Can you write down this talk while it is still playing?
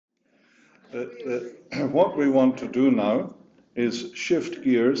What we want to do now is shift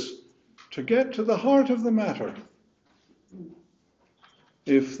gears to get to the heart of the matter.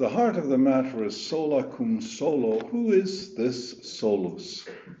 If the heart of the matter is sola cum solo, who is this solus?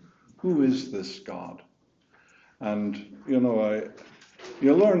 Who is this God? And,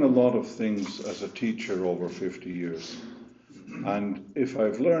 you learn a lot of things as a teacher over 50 years. And if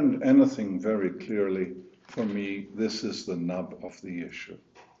I've learned anything very clearly, for me, this is the nub of the issue.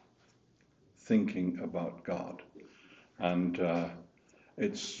 Thinking about God. And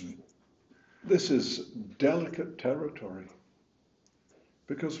this is delicate territory.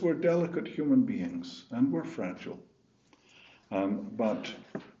 Because we're delicate human beings and we're fragile. But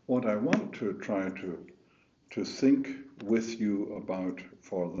what I want to try to think with you about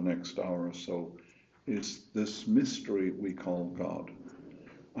for the next hour or so is this mystery we call God.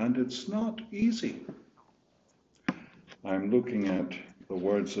 And it's not easy. I'm looking at the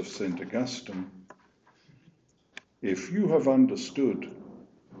words of St. Augustine. If you have understood,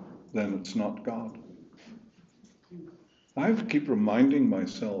 then it's not God. I have to keep reminding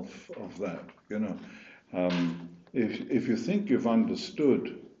myself of that, If you think you've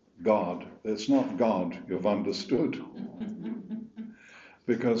understood God, it's not God you've understood.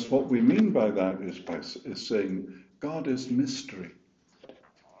 Because what we mean by that is saying God is mystery.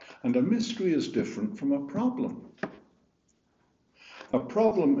 And a mystery is different from a problem. A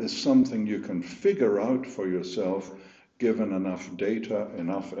problem is something you can figure out for yourself, given enough data,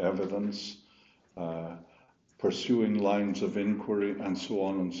 enough evidence, pursuing lines of inquiry, and so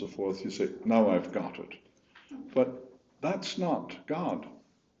on and so forth. You say, now I've got it. But that's not God.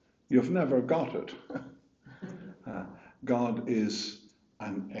 You've never got it. God is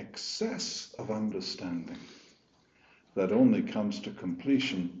an excess of understanding that only comes to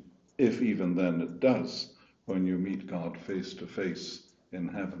completion, if even then it does, when you meet God face to face in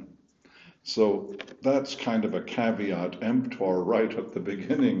heaven. So that's kind of a caveat emptor right at the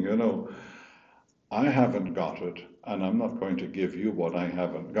beginning, I haven't got it, and I'm not going to give you what I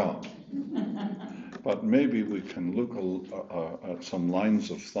haven't got. But maybe we can look at some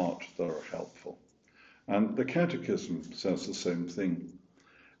lines of thought that are helpful. And the Catechism says the same thing.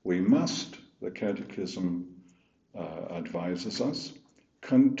 We must, the Catechism advises us,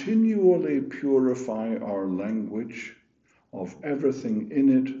 continually purify our language of everything in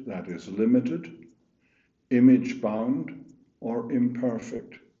it that is limited, image-bound, or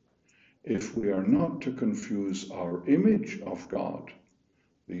imperfect, if we are not to confuse our image of God,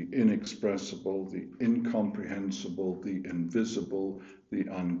 the inexpressible, the incomprehensible, the invisible, the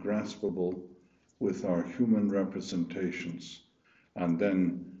ungraspable, with our human representations. And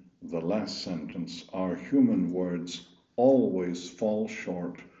then the last sentence, our human words always fall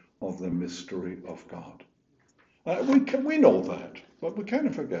short of the mystery of God. We know that, but we kind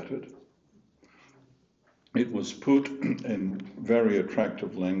of forget it. It was put in very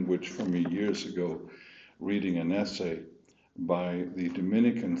attractive language for me years ago, reading an essay by the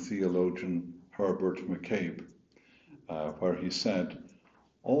Dominican theologian Herbert McCabe, where he said,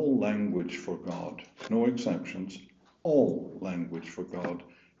 all language for God, no exceptions, all language for God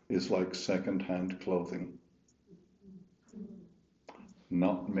is like second-hand clothing,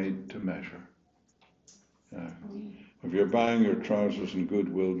 not made to measure. If you're buying your trousers in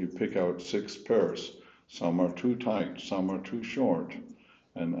Goodwill, you pick out 6 pairs. Some are too tight, some are too short,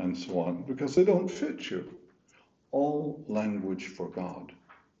 and so on, because they don't fit you. All language for God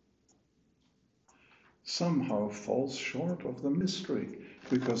somehow falls short of the mystery,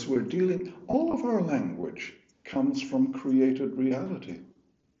 because all of our language comes from created reality.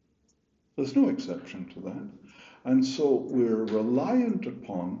 There's no exception to that. And so we're reliant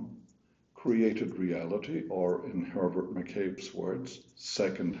upon created reality, or in Herbert McCabe's words,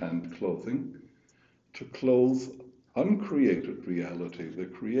 second-hand clothing, to clothe uncreated reality, the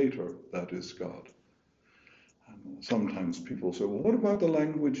creator that is God. And sometimes people say, well, what about the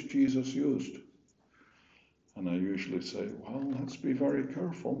language Jesus used? And I usually say, well, let's be very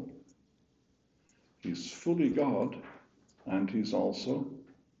careful. He's fully God, and he's also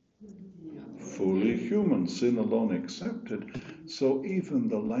fully human, sin alone accepted. So even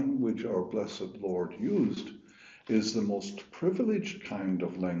the language our blessed Lord used is the most privileged kind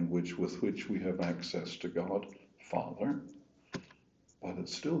of language with which we have access to God, Father, but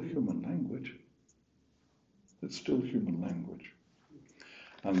it's still human language. It's still human language.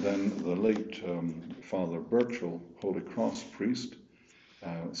 And then the late Father Burchell, Holy Cross priest,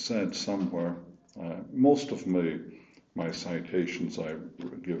 said somewhere, most of my citations I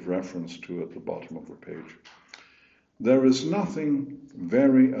give reference to at the bottom of the page, there is nothing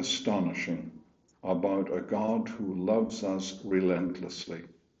very astonishing about a God who loves us relentlessly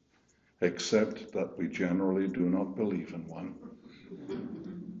except that we generally do not believe in one.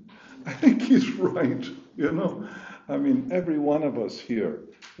 I think he's right, you know. I mean, every one of us here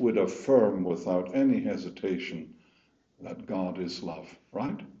would affirm without any hesitation that God is love,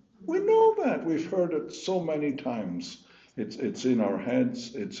 right? We know that. We've heard it so many times. It's in our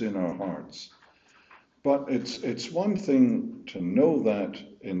heads, it's in our hearts. But it's one thing to know that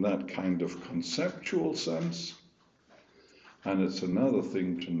in that kind of conceptual sense, and it's another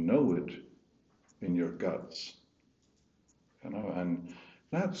thing to know it in your guts. You know, and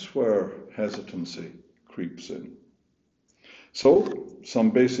that's where hesitancy creeps in. So,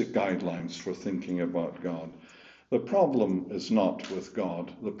 some basic guidelines for thinking about God. The problem is not with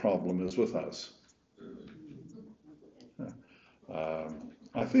God, the problem is with us.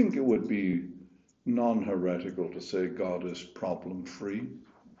 I think it would be non-heretical to say God is problem-free.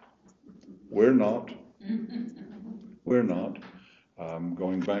 We're not. We're not.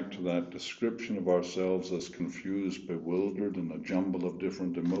 Going back to that description of ourselves as confused, bewildered, and a jumble of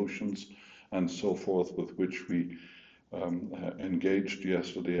different emotions and so forth with which we engaged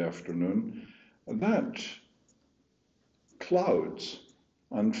yesterday afternoon, that clouds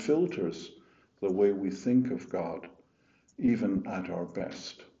and filters the way we think of God, even at our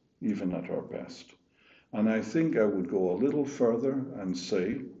best. And I think I would go a little further and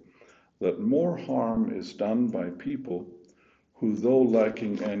say that more harm is done by people who, though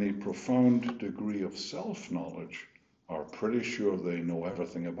lacking any profound degree of self-knowledge, are pretty sure they know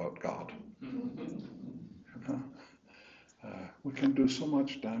everything about God. We can do so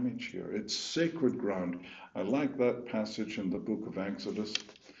much damage here. It's sacred ground. I like that passage in the book of Exodus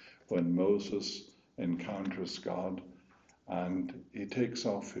when Moses encounters God and he takes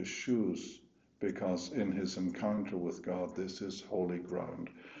off his shoes because in his encounter with God, this is holy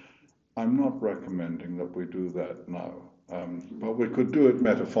ground. I'm not recommending that we do that now, but we could do it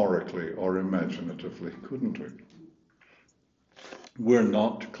metaphorically or imaginatively, couldn't we? We're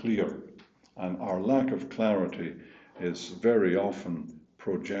not clear, and our lack of clarity is very often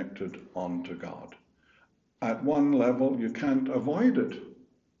projected onto God. At one level, you can't avoid it.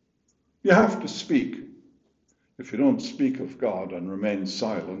 You have to speak. If you don't speak of God and remain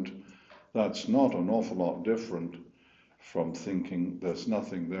silent, that's not an awful lot different from thinking there's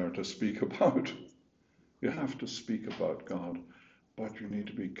nothing there to speak about. You have to speak about God, but you need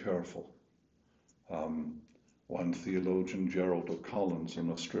to be careful. One theologian, Gerald O'Collins,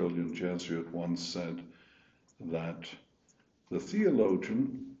 an Australian Jesuit, once said that the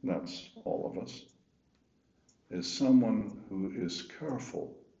theologian, that's all of us, is someone who is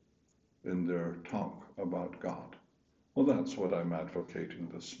careful in their talk about God. Well, that's what I'm advocating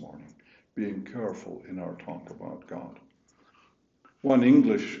this morning, being careful in our talk about God. One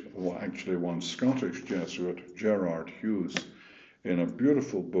Scottish Jesuit, Gerard Hughes, in a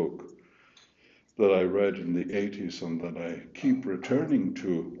beautiful book that I read in the 80s and that I keep returning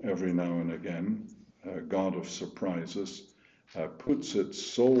to every now and again, God of Surprises, puts it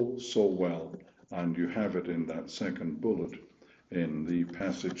so well, and you have it in that second bullet in the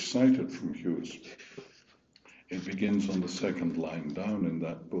passage cited from Hughes. It begins on the second line down in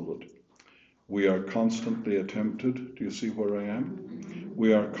that bullet. We are constantly attempted, do you see where I am?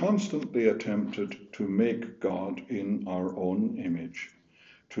 We are constantly attempted to make God in our own image,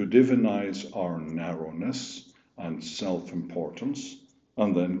 to divinize our narrowness and self-importance,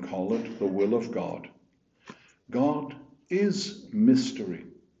 and then call it the will of God. God is mystery,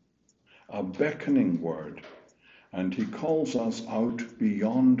 a beckoning word, and he calls us out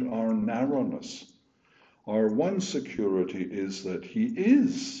beyond our narrowness. Our one security is that he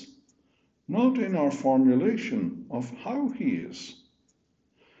is, not in our formulation of how he is.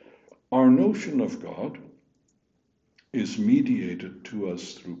 Our notion of God is mediated to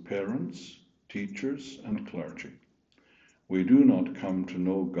us through parents, teachers, and clergy. We do not come to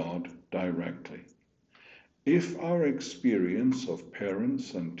know God directly. If our experience of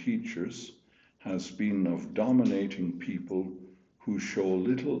parents and teachers has been of dominating people who show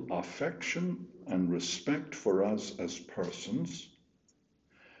little affection and respect for us as persons,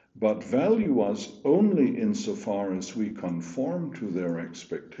 but value us only insofar as we conform to their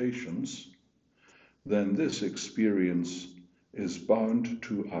expectations, then this experience is bound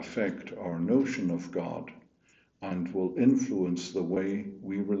to affect our notion of God and will influence the way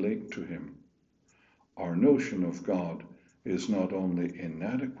we relate to him. Our notion of God is not only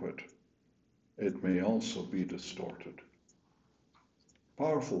inadequate, it may also be distorted.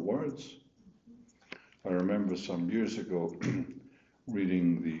 Powerful words. I remember some years ago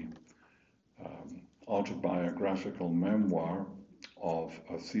reading the autobiographical memoir of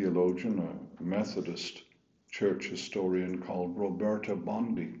a theologian, a Methodist church historian called Roberta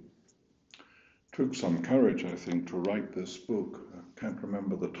Bondi. took some courage, I think, to write this book. I can't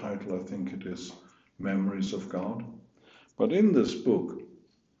remember the title. I think it is Memories of God. But in this book,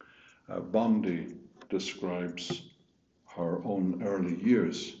 Bondi describes her own early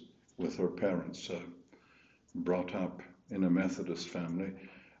years with her parents, brought up in a Methodist family.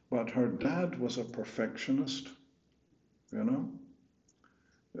 But her dad was a perfectionist,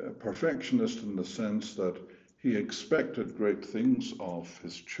 a perfectionist in the sense that he expected great things of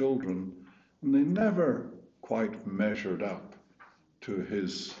his children, and they never quite measured up to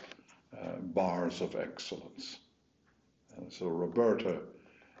his bars of excellence. So Roberta,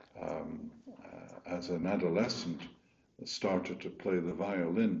 as an adolescent, started to play the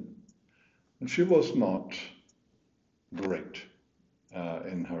violin, and she was not great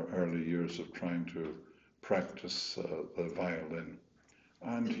in her early years of trying to practice the violin.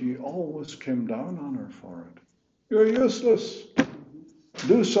 And he always came down on her for it. You're useless.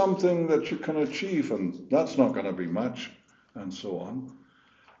 Do something that you can achieve, and that's not going to be much, and so on.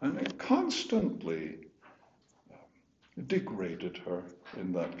 And it constantly degraded her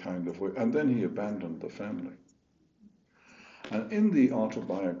in that kind of way. And then he abandoned the family. And in the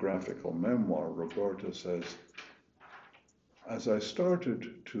autobiographical memoir, Roberta says, as I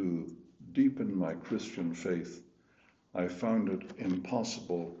started to deepen my Christian faith, I found it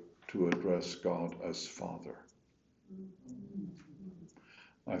impossible to address God as Father.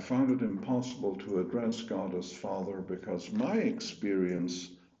 I found it impossible to address God as Father because my experience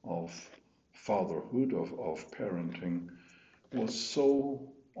of fatherhood, of parenting, was so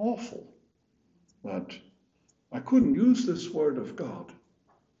awful that I couldn't use this word of God.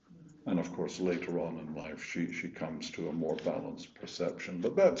 And of course, later on in life, she comes to a more balanced perception.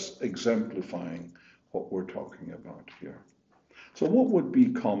 But that's exemplifying what we're talking about here. So what would be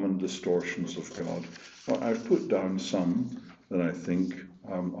common distortions of God? Well, I've put down some that I think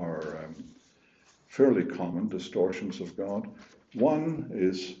are fairly common distortions of God. One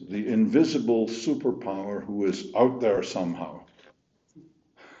is the invisible superpower who is out there somehow.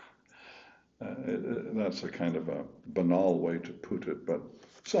 That's a kind of a banal way to put it, but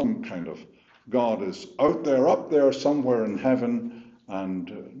some kind of God is out there, up there, somewhere in heaven,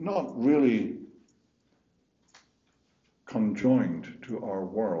 and not really conjoined to our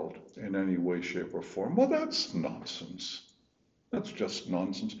world in any way, shape, or form. Well, that's nonsense. That's just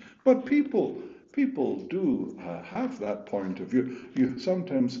nonsense. But people do have that point of view. You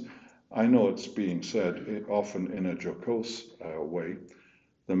sometimes, I know it's being said, often in a jocose way,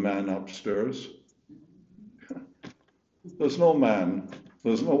 the man upstairs. There's no man,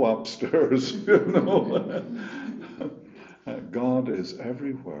 there's no upstairs, God is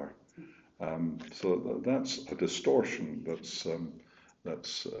everywhere. So that's a distortion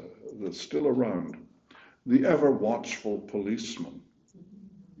that's still around. The ever-watchful policeman.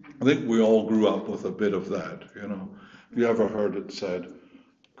 I think we all grew up with a bit of that, Have you ever heard it said,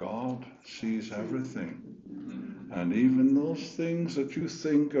 God sees everything? And even those things that you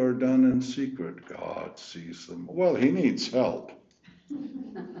think are done in secret, God sees them. Well, he needs help.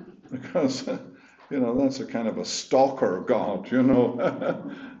 Because, that's a kind of a stalker God,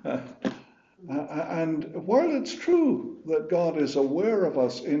 And while it's true that God is aware of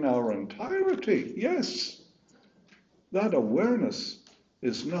us in our entirety, yes, that awareness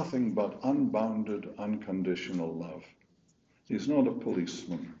is nothing but unbounded, unconditional love. He's not a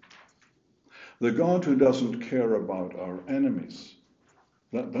policeman. The God who doesn't care about our enemies,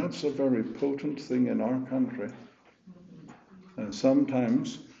 that's a very potent thing in our country. And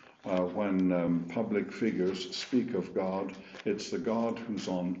sometimes when public figures speak of God, it's the God who's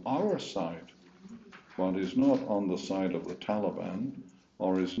on our side. But he's not on the side of the Taliban,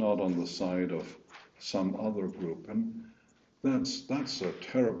 or he's not on the side of some other group. And that's a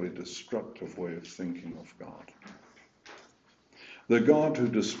terribly destructive way of thinking of God. The God who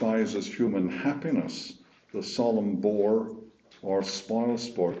despises human happiness, the solemn bore or spoil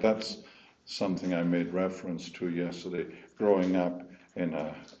sport, that's something I made reference to yesterday. Growing up in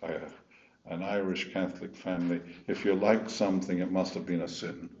an Irish Catholic family, if you like something, it must have been a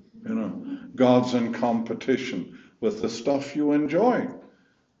sin. God's in competition with the stuff you enjoy.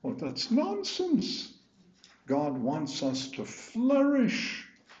 Well, that's nonsense. God wants us to flourish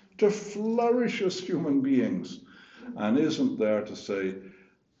as human beings, and isn't there to say,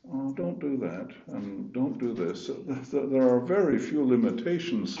 oh, don't do that, and don't do this. There are very few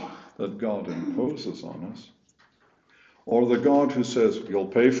limitations that God imposes on us. Or the God who says, you'll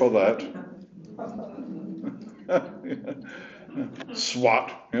pay for that.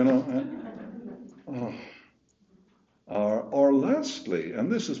 SWAT, Or lastly,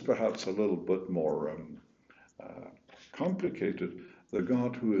 and this is perhaps a little bit more complicated, the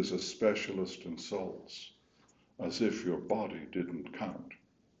God who is a specialist in souls, as if your body didn't count.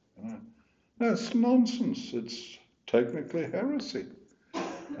 That's nonsense. It's technically heresy.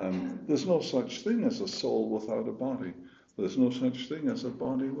 There's no such thing as a soul without a body. There's no such thing as a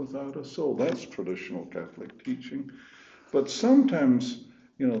body without a soul. That's traditional Catholic teaching. But sometimes,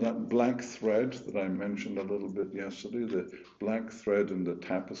 that black thread that I mentioned a little bit yesterday, the black thread in the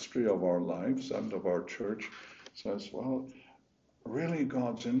tapestry of our lives and of our church, says, well, really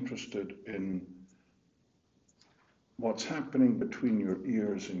God's interested in what's happening between your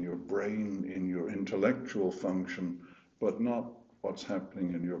ears and your brain, in your intellectual function, but not what's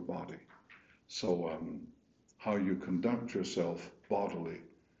happening in your body. So how you conduct yourself bodily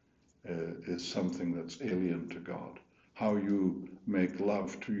is something that's alien to God. How you make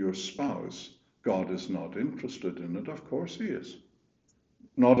love to your spouse, God is not interested in it. Of course he is.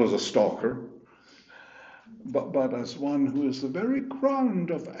 Not as a stalker, but as one who is the very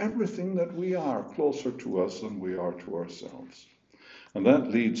ground of everything that we are, closer to us than we are to ourselves. And that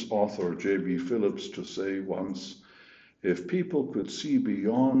leads author J.B. Phillips to say once, if people could see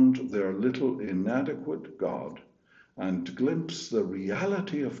beyond their little inadequate God and glimpse the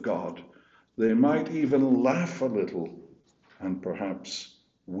reality of God, they might even laugh a little and perhaps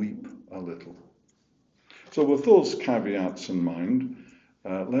weep a little. So with those caveats in mind,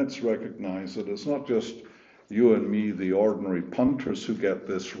 let's recognize that it's not just you and me, the ordinary punters, who get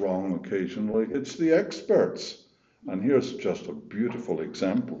this wrong occasionally. It's the experts. And here's just a beautiful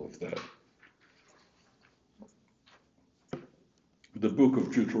example of that. The book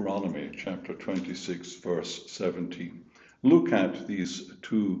of Deuteronomy, chapter 26, verse 17. Look at these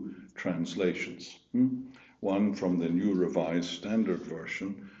two translations. One from the New Revised Standard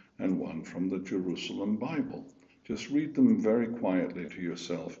Version and one from the Jerusalem Bible. Just read them very quietly to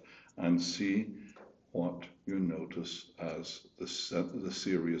yourself and see what you notice as the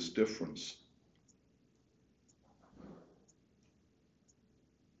serious difference.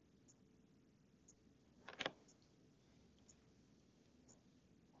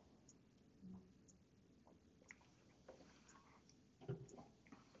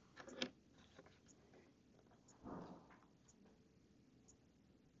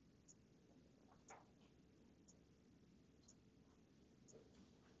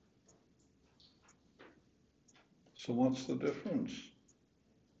 So what's the difference?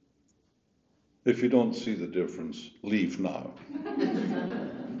 If you don't see the difference, leave now.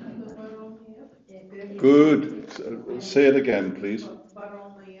 Good. Say it again, please.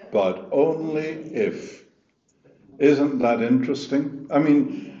 But only if. Isn't that interesting? I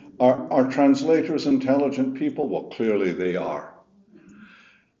mean, are translators intelligent people? Well, clearly they are.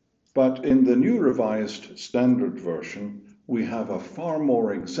 But in the New Revised Standard Version, we have a far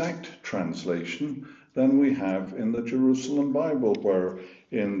more exact translation than we have in the Jerusalem Bible, where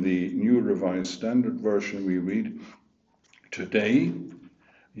in the New Revised Standard Version we read, today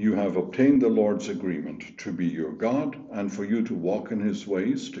you have obtained the Lord's agreement to be your God and for you to walk in his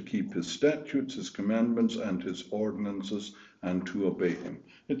ways, to keep his statutes, his commandments, and his ordinances, and to obey him.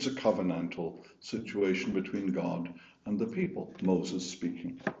 It's a covenantal situation between God and the people, Moses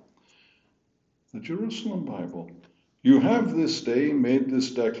speaking. The Jerusalem Bible, you have this day made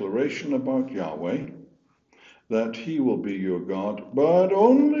this declaration about Yahweh, that he will be your God, but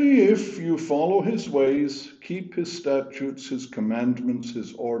only if you follow his ways, keep his statutes, his commandments,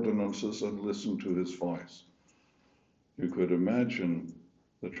 his ordinances, and listen to his voice. You could imagine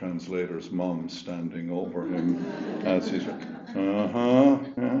the translator's mom standing over him as he's,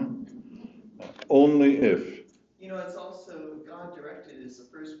 yeah. Only if. It's also God directed is the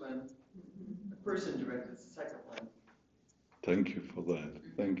first one, the person directed is the second one. Thank you for that.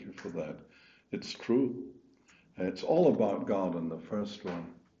 Thank you for that. It's true. It's all about God in the first one.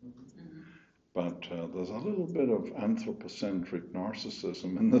 But there's a little bit of anthropocentric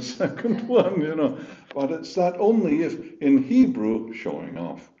narcissism in the second one, But it's that only if, in Hebrew, showing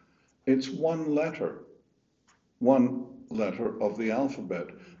off, it's one letter of the alphabet,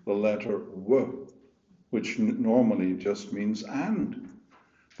 the letter W, which normally just means and.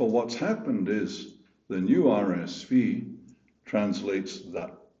 But what's happened is the new RSV translates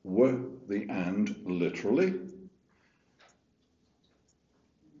that W, the and, literally.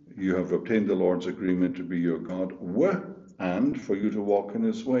 You have obtained the Lord's agreement to be your God, and for you to walk in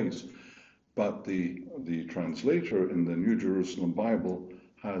his ways. But the translator in the New Jerusalem Bible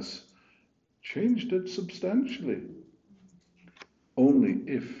has changed it substantially. Only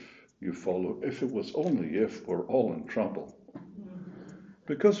if you follow, if it was only if, we're all in trouble.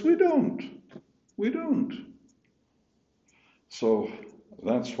 Because we don't. So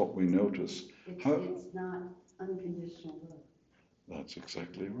that's what we notice. It's not unconditional love. That's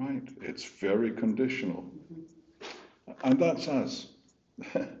exactly right. It's very conditional. And that's us.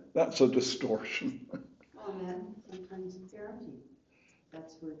 That's a distortion. Well, and that sometimes parenting.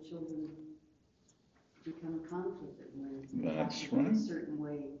 That's where children become conflicted when they have That's to be right. a certain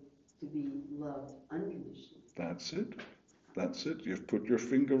way to be loved unconditionally. That's it. That's it. You've put your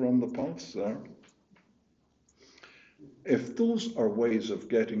finger on the pulse there. If those are ways of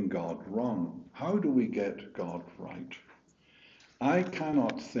getting God wrong, how do we get God right? I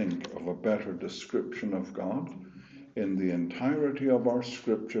cannot think of a better description of God in the entirety of our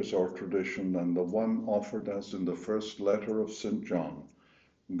scriptures or tradition than the one offered us in the first letter of St. John.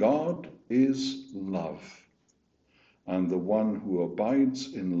 God is love, and the one who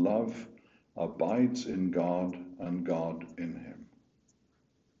abides in love abides in God and God in him.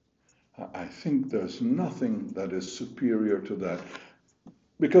 I think there's nothing that is superior to that,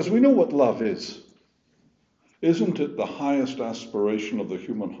 because we know what love is. Isn't it the highest aspiration of the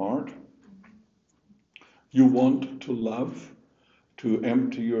human heart? You want to love, to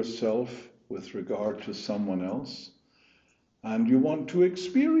empty yourself with regard to someone else, and you want to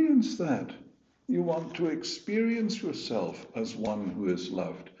experience that. You want to experience yourself as one who is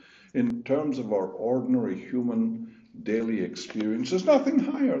loved. In terms of our ordinary human daily experience, there's nothing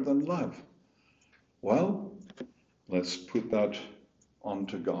higher than love. Well, let's put that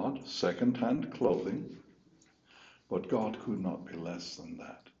onto God, second-hand clothing, but God could not be less than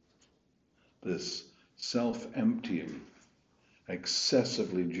that. This self-emptying,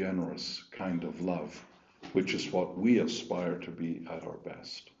 excessively generous kind of love, which is what we aspire to be at our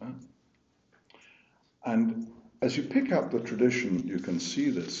best. And as you pick up the tradition, you can see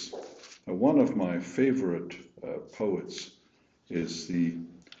this. One of my favorite poets is the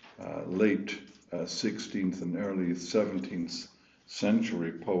late 16th and early 17th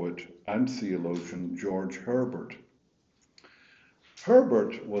century poet and theologian George Herbert.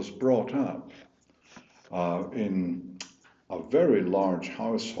 Herbert was brought up in a very large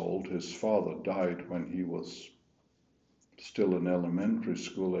household. His father died when he was still in elementary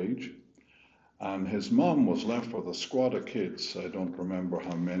school age, and his mom was left with a squad of kids. I don't remember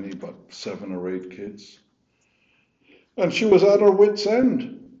how many, but 7 or 8 kids. And she was at her wit's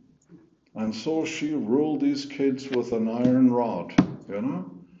end. And so she ruled these kids with an iron rod, you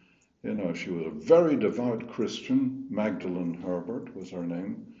know. She was a very devout Christian. Magdalene Herbert was her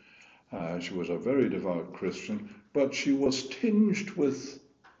name. She was a very devout Christian, but she was tinged with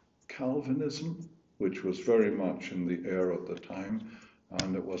Calvinism, which was very much in the air at the time.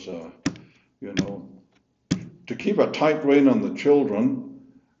 And it was to keep a tight rein on the children,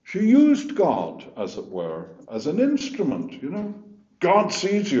 she used God, as it were, as an instrument, God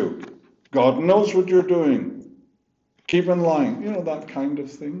sees you. God knows what you're doing. Keep in line, that kind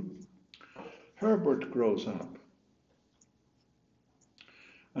of thing. Herbert grows up.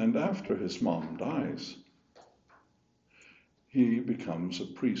 And after his mom dies, he becomes a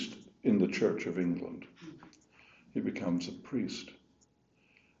priest in the Church of England. He becomes a priest.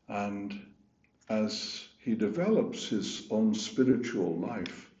 And as he develops his own spiritual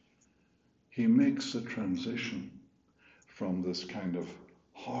life, he makes a transition from this kind of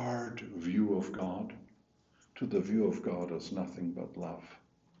hard view of God to the view of God as nothing but love.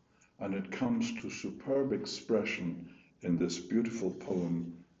 And it comes to superb expression in this beautiful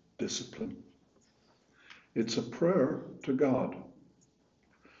poem, Discipline. It's a prayer to God.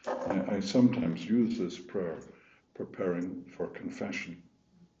 I sometimes use this prayer preparing for confession.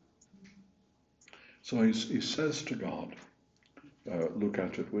 So he says to God, look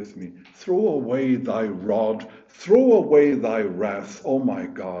at it with me, throw away thy rod, throw away thy wrath, O my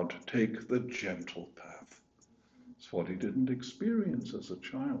God, take the gentle path. It's what he didn't experience as a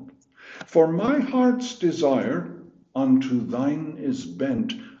child. For my heart's desire unto thine is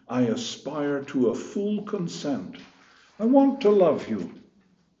bent, I aspire to a full consent. I want to love you.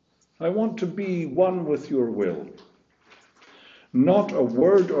 I want to be one with your will. Not a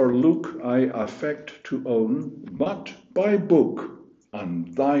word or look I affect to own, but by book,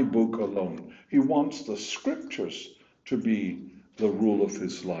 and thy book alone. He wants the scriptures to be the rule of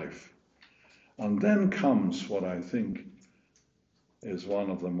his life. And then comes what I think is one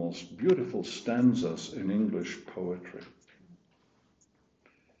of the most beautiful stanzas in English poetry.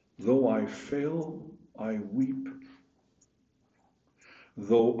 Though I fail, I weep.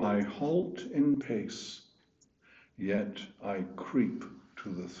 Though I halt in pace, yet I creep to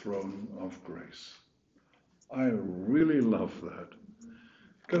the throne of grace. I really love that,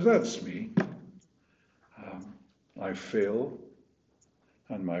 because that's me. I fail,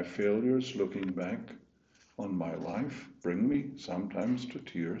 and my failures, looking back on my life, bring me sometimes to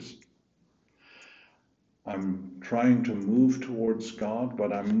tears. I'm trying to move towards God,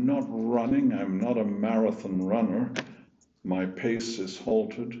 but I'm not running. I'm not a marathon runner. My pace is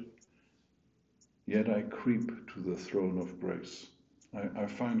halted, yet I creep to the throne of grace. I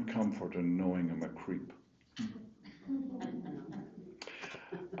find comfort in knowing I'm a creep.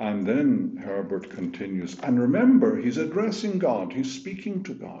 And then Herbert continues, and remember, he's addressing God. He's speaking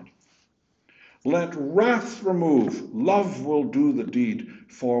to God. Let wrath remove, love will do the deed,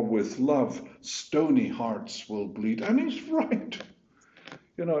 for with love stony hearts will bleed. And he's right.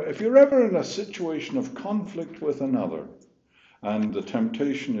 You know, if you're ever in a situation of conflict with another, and the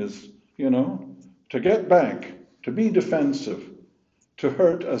temptation is, to get back, to be defensive, to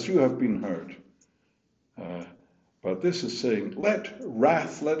hurt as you have been hurt. But this is saying, let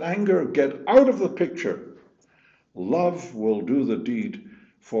wrath, let anger get out of the picture. Love will do the deed,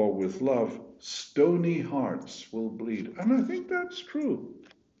 for with love, stony hearts will bleed. And I think that's true.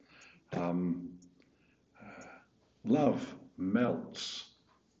 Love melts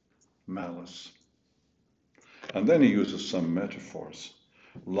malice. And then he uses some metaphors.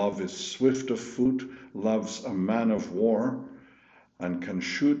 Love is swift of foot, love's a man of war, and can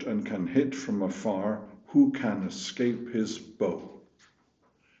shoot and can hit from afar. Who can escape his bow?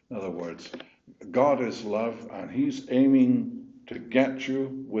 In other words, God is love, and he's aiming to get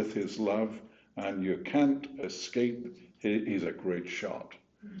you with his love, and you can't escape. He's a great shot.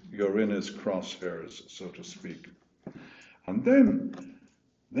 You're in his crosshairs, so to speak. And then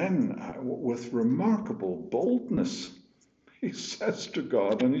with remarkable boldness, he says to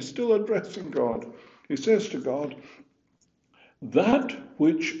God, and he's still addressing God, he says to God, that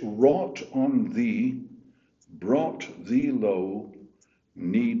which wrought on thee, brought thee low,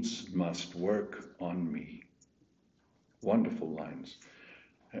 needs must work on me. Wonderful lines.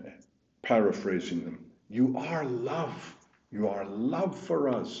 Paraphrasing them. You are love. You are love for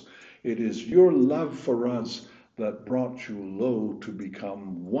us. It is your love for us that brought you low to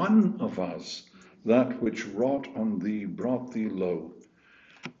become one of us. That which wrought on thee brought thee low.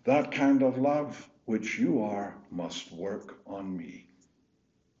 That kind of love which you are must work on me.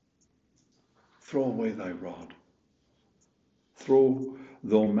 Throw away thy rod.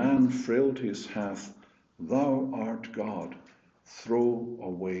 Though man frailties hath, thou art God. Throw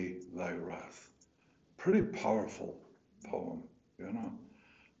away thy wrath. Pretty powerful poem,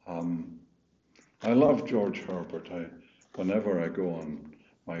 I love George Herbert. Whenever I go on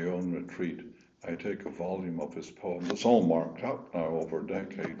my own retreat, I take a volume of his poems. It's all marked up now over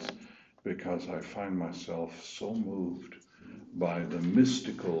decades, because I find myself so moved by the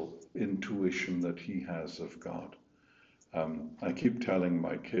mystical intuition that he has of God. I keep telling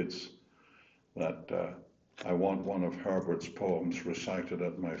my kids that I want one of Herbert's poems recited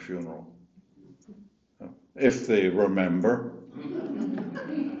at my funeral, if they remember.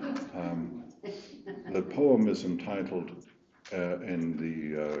 The poem is entitled, in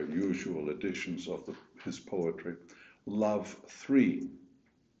the usual editions of his poetry, Love 3.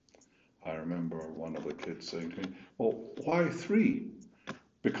 I remember one of the kids saying to me, well, why 3?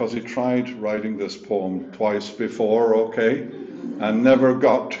 Because he tried writing this poem twice before, and never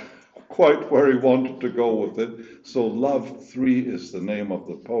got quite where he wanted to go with it. So Love 3 is the name of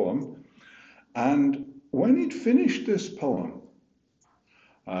the poem. And when he'd finished this poem,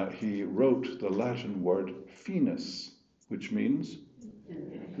 he wrote the Latin word finis, which means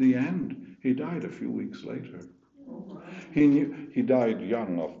the end. He died a few weeks later. He died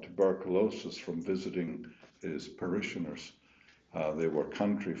young of tuberculosis from visiting his parishioners. They were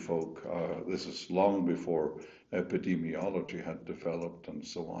country folk. This is long before epidemiology had developed and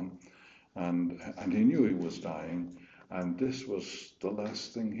so on. And he knew he was dying, and this was the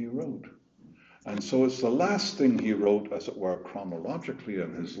last thing he wrote. And so it's the last thing he wrote, as it were, chronologically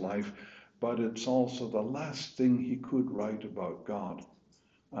in his life, but it's also the last thing he could write about God.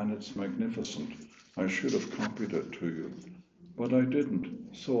 And it's magnificent. I should have copied it to you, but I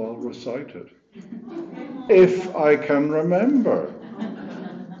didn't, so I'll recite it. If I can remember.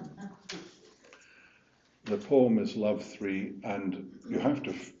 The poem is Love 3, and you have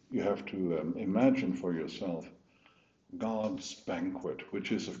to imagine for yourself God's banquet,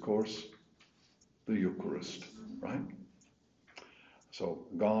 which is, of course, the Eucharist, right? So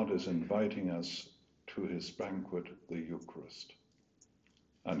God is inviting us to his banquet, the Eucharist.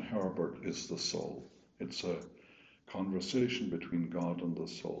 And Herbert is the soul. It's a conversation between God and the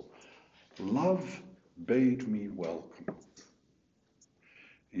soul. Love bade me welcome,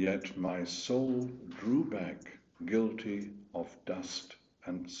 yet my soul drew back, guilty of dust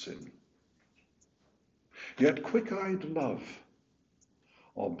and sin. Yet quick-eyed love,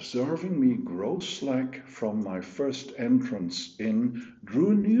 observing me grow slack from my first entrance in,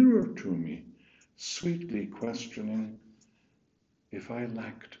 drew nearer to me, sweetly questioning if I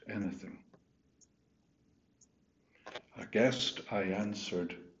lacked anything. A guest, I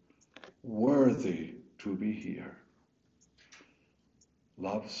answered, worthy to be here.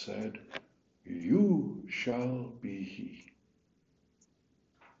 Love said, you shall be he.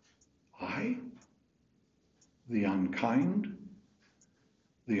 I, the unkind,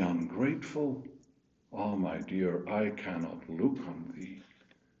 the ungrateful, oh my dear, I cannot look on thee.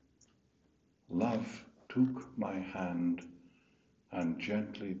 Love took my hand and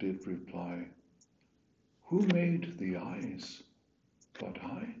gently did reply, who made the eyes but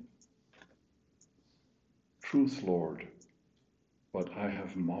I? Truth, Lord, but I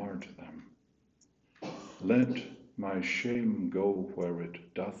have marred them. Let my shame go where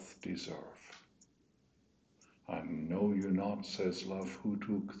it doth deserve. And know you not, says love, who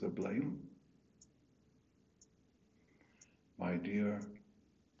took the blame? My dear,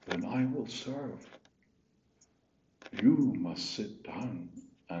 then I will serve. You must sit down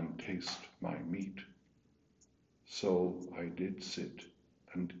and taste my meat. So I did sit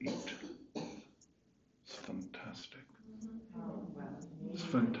and eat. It's fantastic. It's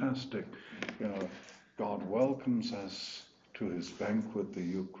fantastic. You know, God welcomes us to his banquet, the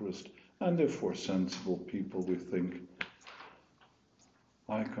Eucharist, and if we're sensible people, we think,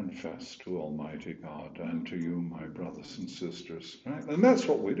 I confess to Almighty God and to you, my brothers and sisters, right? And that's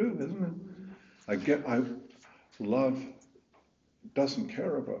what we do, isn't it? Love doesn't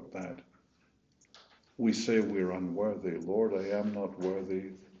care about that. We say we're unworthy. Lord, I am not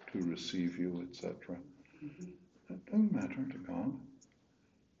worthy to receive you, etc. That doesn't matter to God.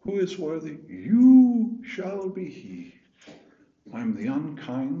 Who is worthy? You shall be he. I'm the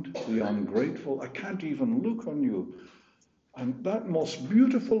unkind, the ungrateful. I can't even look on you. And that most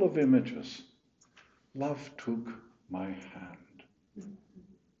beautiful of images, love took my hand.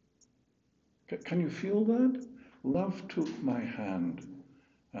 Can you feel that? Love took my hand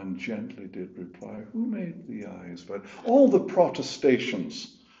and gently did reply, who made the eyes? But all the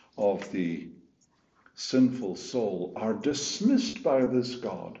protestations of the sinful soul are dismissed by this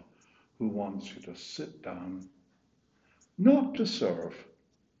God who wants you to sit down, not to serve,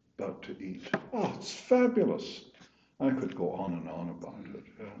 but to eat. Oh, it's fabulous. I could go on and on about it,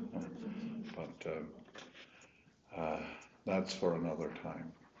 but that's for another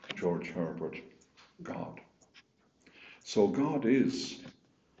time. George Herbert, God. So God is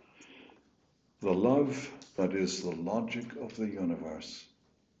the love that is the logic of the universe.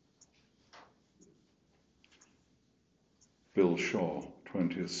 Bill Shaw,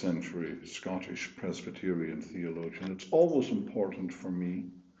 20th century Scottish Presbyterian theologian. It's always important for me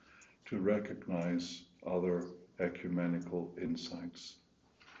to recognize other ecumenical insights.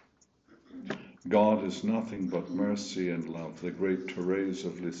 God is nothing but mercy and love, the great Thérèse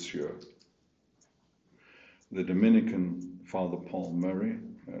of Lisieux. The Dominican Father Paul Murray,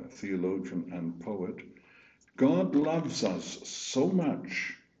 theologian and poet, God loves us so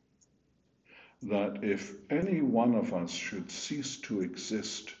much that if any one of us should cease to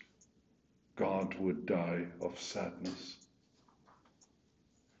exist, God would die of sadness.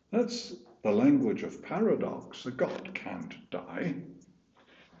 That's the language of paradox. A God can't die,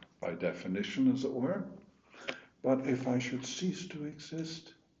 by definition, as it were. But if I should cease to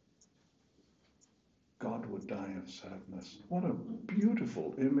exist, God would die of sadness. What a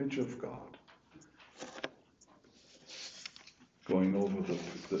beautiful image of God. Going over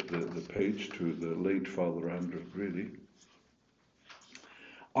the page to the late Father Andrew Greeley.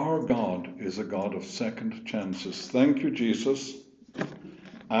 Our God is a God of second chances. Thank you, Jesus.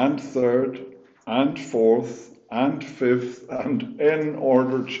 And third, and fourth, and fifth, and in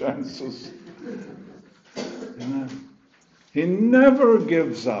order chances. Amen. He never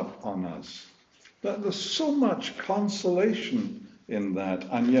gives up on us. There's so much consolation in that,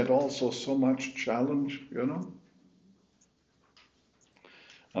 and yet also so much challenge,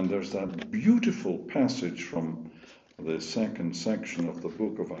 And there's that beautiful passage from the second section of the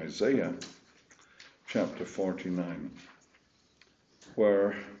book of Isaiah, chapter 49,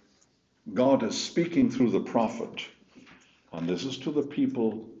 where God is speaking through the prophet, and this is to the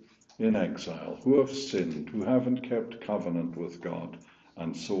people in exile who have sinned, who haven't kept covenant with God,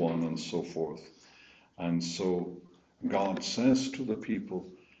 and so on and so forth. And so God says to the people,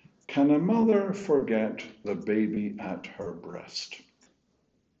 can a mother forget the baby at her breast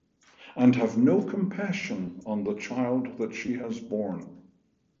and have no compassion on the child that she has borne?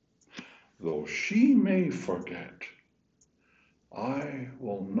 Though she may forget, I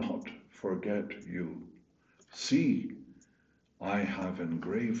will not forget you. See, I have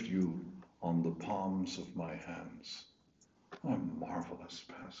engraved you on the palms of my hands. A marvelous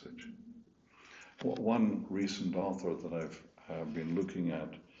passage. One recent author that I've been looking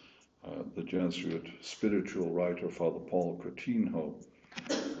at, the Jesuit spiritual writer Father Paul Coutinho,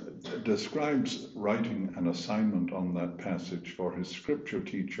 describes writing an assignment on that passage for his scripture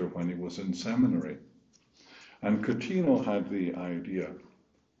teacher when he was in seminary. And Coutinho had the idea,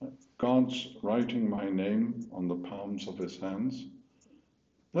 God's writing my name on the palms of his hands.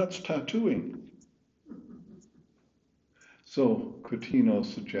 That's tattooing. So Coutinho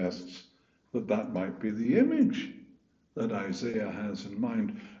suggests that might be the image that Isaiah has in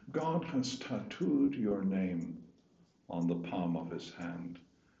mind. God has tattooed your name on the palm of his hand.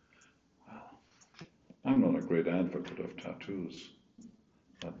 Well, I'm not a great advocate of tattoos,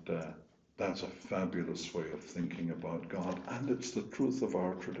 but that's a fabulous way of thinking about God, and it's the truth of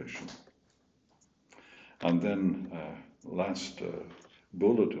our tradition. And then last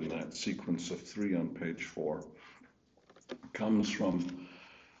bullet in that sequence of 3 on page 4 comes from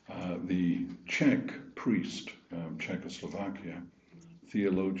the Czech priest, Czechoslovakia,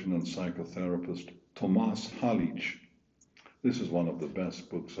 theologian and psychotherapist Tomáš Halíč. This is one of the best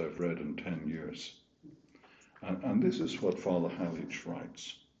books I've read in 10 years. And this is what Father Halíč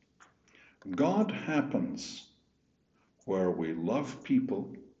writes. God happens where we love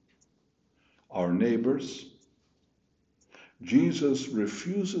people, our neighbors. Jesus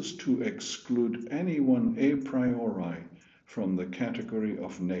refuses to exclude anyone a priori from the category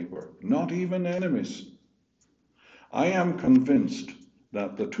of neighbor, not even enemies. I am convinced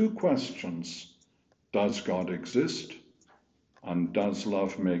that the two questions, does God exist and does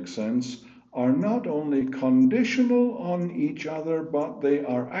love make sense, are not only conditional on each other, but they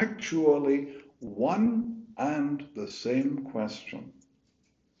are actually one and the same question.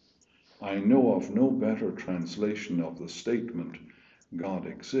 I know of no better translation of the statement, God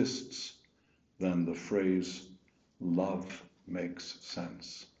exists, than the phrase, love makes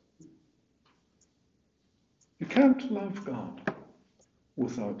sense. You can't love God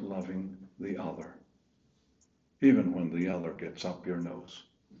without loving the other, even when the other gets up your nose.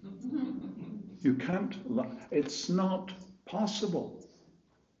 You can't love, it's not possible.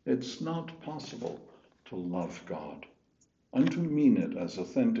 It's not possible to love God and to mean it as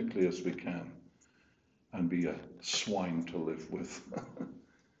authentically as we can and be a swine to live with.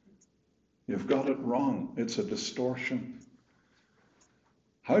 You've got it wrong. It's a distortion.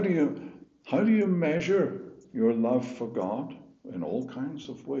 How do you measure your love for God? In all kinds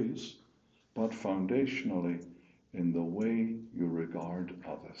of ways, but foundationally in the way you regard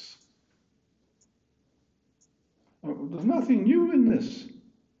others. There's nothing new in this.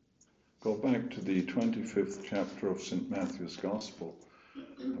 Go back to the 25th chapter of St. Matthew's Gospel,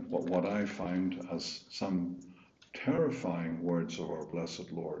 what I find as some terrifying words of our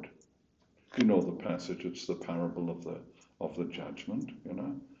blessed Lord. You know the passage, it's the parable of the judgment, you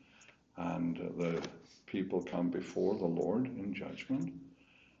know, and the people come before the Lord in judgment,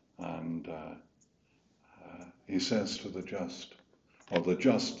 and he says to the just, or the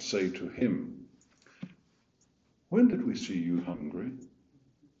just say to him, when did we see you hungry,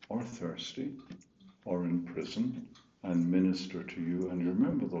 or thirsty, or in prison, and minister to you? And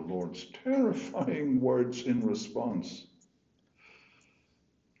remember the Lord's terrifying words in response.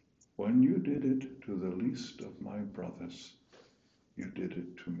 When you did it to the least of my brothers, you did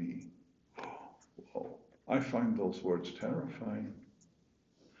it to me. Oh, I find those words terrifying.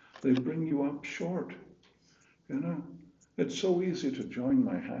 They bring you up short, you know. It's so easy to join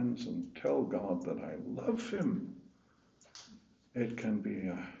my hands and tell God that I love him. It can be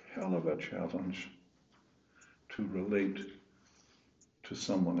a hell of a challenge to relate to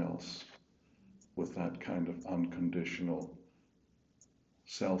someone else with that kind of unconditional,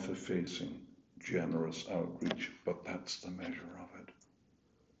 self-effacing, generous outreach, but that's the measure of it.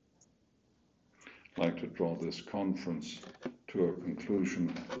 I'd like to draw this conference to a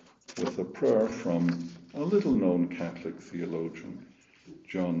conclusion with a prayer from a little-known Catholic theologian,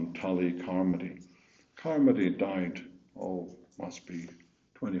 John Tully Carmody. Carmody died, must be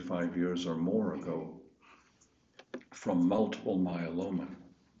 25 years or more ago, from multiple myeloma.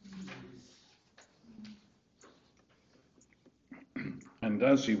 And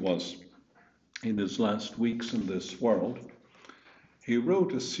as he was in his last weeks in this world, he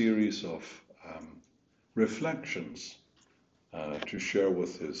wrote a series of reflections to share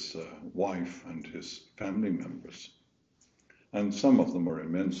with his wife and his family members. And some of them are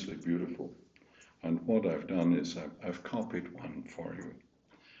immensely beautiful. And what I've done is I've copied one for you.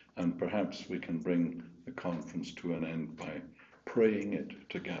 And perhaps we can bring the conference to an end by praying it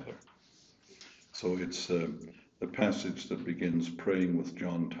together. So it's the passage that begins praying with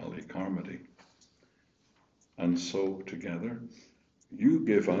John Tully Carmody. And so together, you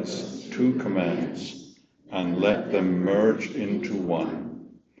give us two commands, and let them merge into one.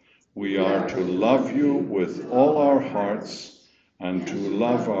 We are to love you with all our hearts, and to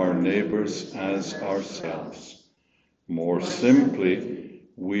love our neighbors as ourselves. More simply,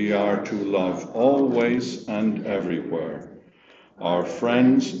 we are to love always and everywhere, our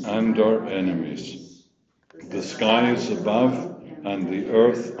friends and our enemies, the skies above and the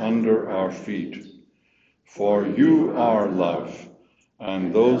earth under our feet. For you are love,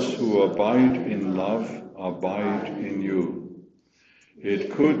 and those who abide in love abide in you.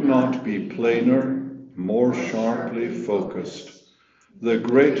 It could not be plainer, more sharply focused. The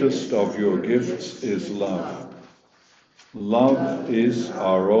greatest of your gifts is love. Love is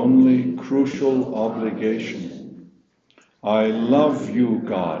our only crucial obligation. I love you,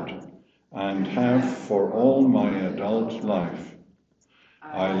 God, and have for all my adult life.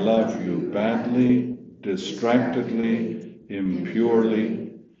 I love you badly, distractedly,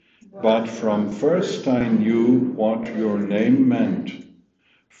 impurely, but from first I knew what your name meant,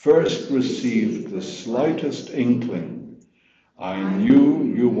 first received the slightest inkling. I knew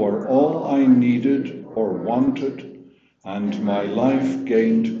you were all I needed or wanted, and my life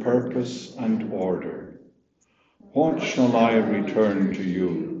gained purpose and order. What shall I return to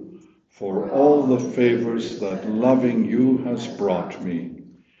you for all the favors that loving you has brought me?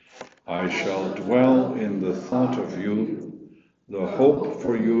 I shall dwell in the thought of you, the hope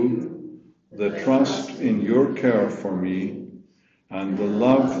for you, the trust in your care for me, and the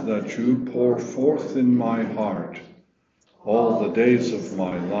love that you pour forth in my heart all the days of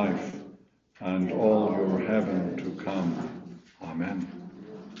my life and all your heaven to come. Amen.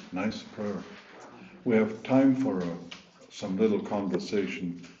 Nice prayer. We have time for some little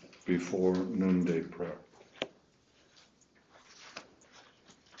conversation before noonday prayer.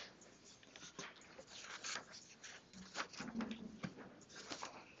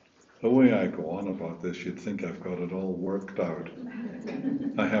 The way I go on about this, you'd think I've got it all worked out.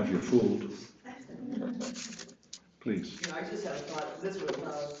 I have you fooled. Please. I just had a thought, this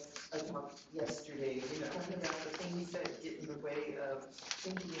was, I talked yesterday, talking about the things that get in the way of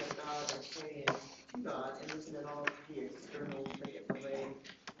thinking of God and praying to God, and looking at all the external that get in the way.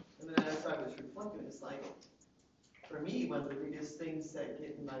 And then as I was reflecting, it's like, for me, one of the biggest things that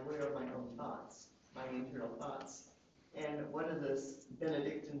get in my way are my own thoughts, my internal thoughts. And one of the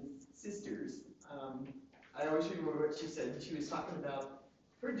Benedictine sisters, I always remember what she said. She was talking about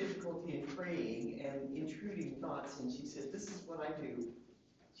her difficulty in praying and intruding thoughts, and she said, this is what I do.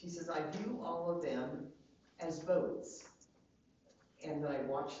 She says, I view all of them as boats, and then I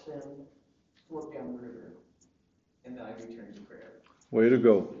watch them float down the river, and then I return to prayer. Way to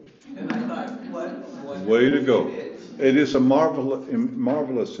go. And I thought, what way to go. It is a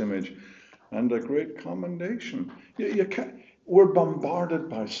marvelous image and a great commendation. You can't, we're bombarded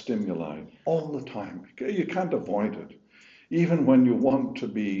by stimuli all the time. You can't avoid it. Even when you want to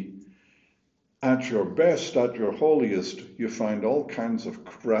be at your best, at your holiest, you find all kinds of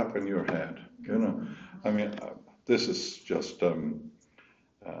crap in your head. I mean, this is just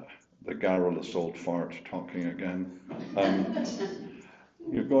the garrulous old fart talking again.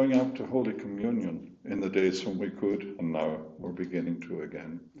 You're going out to Holy Communion in the days when we could, and now we're beginning to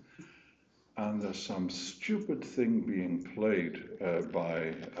again. And there's some stupid thing being played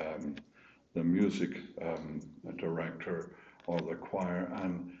by the music director or the choir,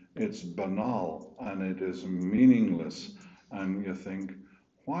 and it's banal and it is meaningless. And you think,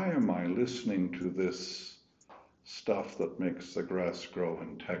 why am I listening to this stuff that makes the grass grow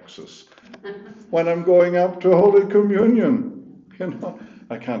in Texas when I'm going up to Holy Communion?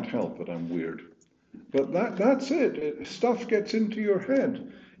 I can't help it, I'm weird. But that's it. Stuff gets into your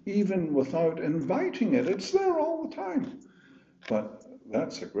head, even without inviting it. It's there all the time. But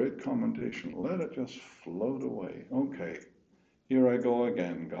that's a great commendation. Let it just float away. Okay, here I go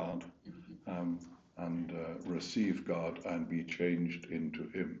again, God. And receive God and be changed into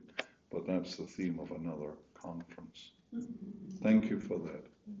Him. But that's the theme of another conference. Thank you for that.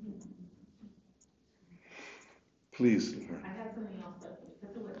 Please, Lauren. I have something else, but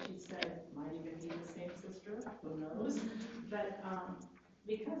because of what she said, might even be the same sister, who knows? But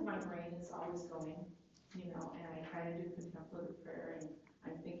because my brain is always going, and I try to do contemplative prayer, and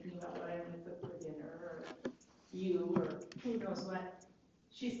I'm thinking about what I'm going to cook for dinner, or you, or who knows what.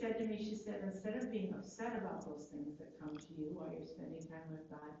 She said to me, instead of being upset about those things that come to you while you're spending time with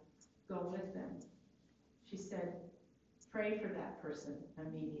God, go with them. She said, pray for that person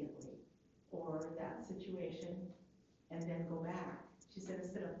immediately, or that situation, and then go back. She said,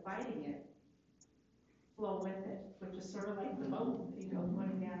 instead of fighting it, flow with it, which is sort of like the boat,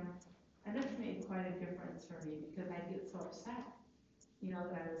 going down. And that's made quite a difference for me, because I get so upset.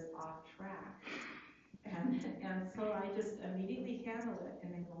 that I was off track. And so I just immediately handle it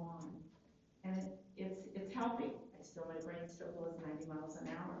and then go on. And it's helping. My brain still goes 90 miles an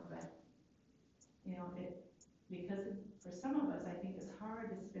hour, but, because for some of us, I think it's hard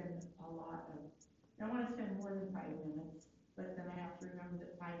to spend a lot of, I don't want to spend more than 5 minutes, but then I have to remember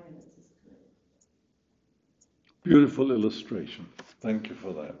that 5 minutes is good. Beautiful illustration. Thank you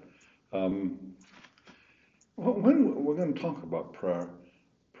for that. When we're going to talk about prayer,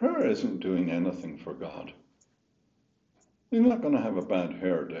 prayer isn't doing anything for God. You're not going to have a bad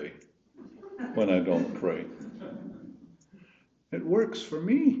hair day when I don't pray. It works for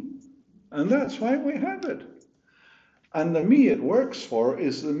me, and that's why we have it. And the me it works for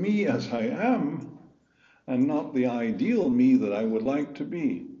is the me as I am, and not the ideal me that I would like to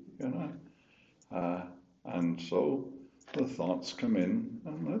be, And so the thoughts come in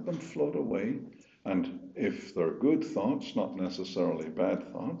and let them float away. And if they're good thoughts, not necessarily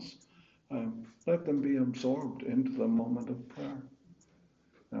bad thoughts, let them be absorbed into the moment of prayer.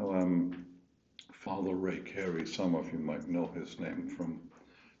 Now, Father Ray Carey, some of you might know his name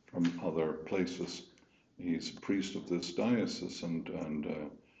from other places. He's a priest of this diocese and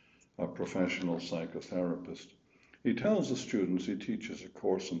a professional psychotherapist. He tells the students, he teaches a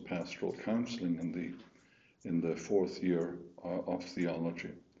course in pastoral counseling in the 4th year of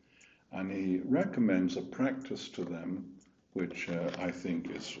theology. And he recommends a practice to them, which I think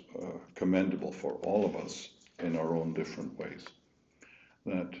is commendable for all of us in our own different ways.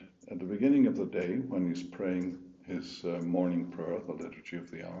 That at the beginning of the day, when he's praying his morning prayer, the Liturgy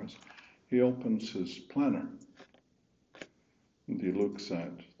of the Hours, he opens his planner and he looks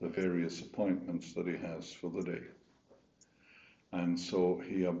at the various appointments that he has for the day. And so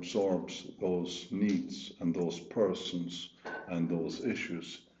he absorbs those needs and those persons and those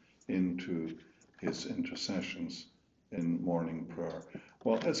issues into his intercessions in morning prayer.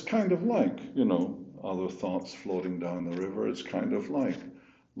 Well, it's kind of like, other thoughts floating down the river. It's kind of like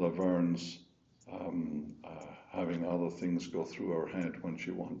Laverne's having other things go through her head when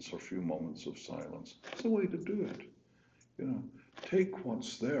she wants a few moments of silence. It's the way to do it. Take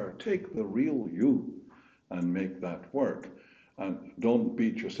what's there, take the real you and make that work. And don't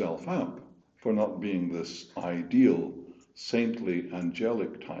beat yourself up for not being this ideal, saintly,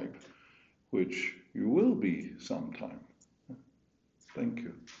 angelic type, which you will be sometime. Thank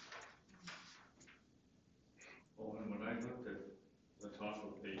you. Well, and when I looked at the top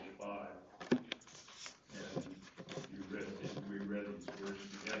of page 5, and we read these words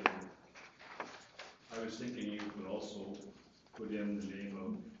together, I was thinking you could also put in the name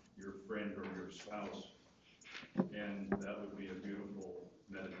of your friend or your spouse, and that would be a beautiful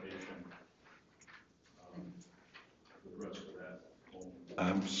meditation for the rest of that moment.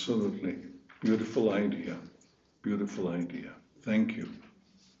 Absolutely. Beautiful idea. Beautiful idea. Thank you.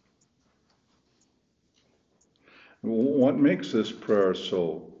 What makes this prayer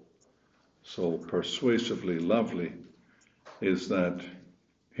so persuasively lovely is that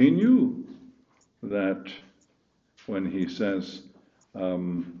he knew that when he says,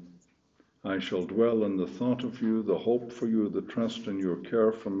 I shall dwell in the thought of you, the hope for you, the trust in your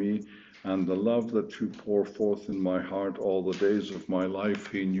care for me, and the love that you pour forth in my heart all the days of my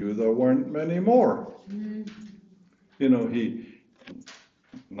life, he knew there weren't many more.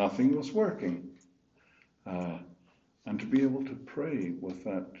 Nothing was working. And to be able to pray with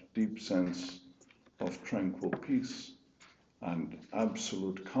that deep sense of tranquil peace and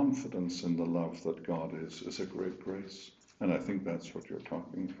absolute confidence in the love that God is a great grace. And I think that's what you're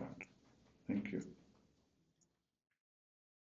talking about. Thank you.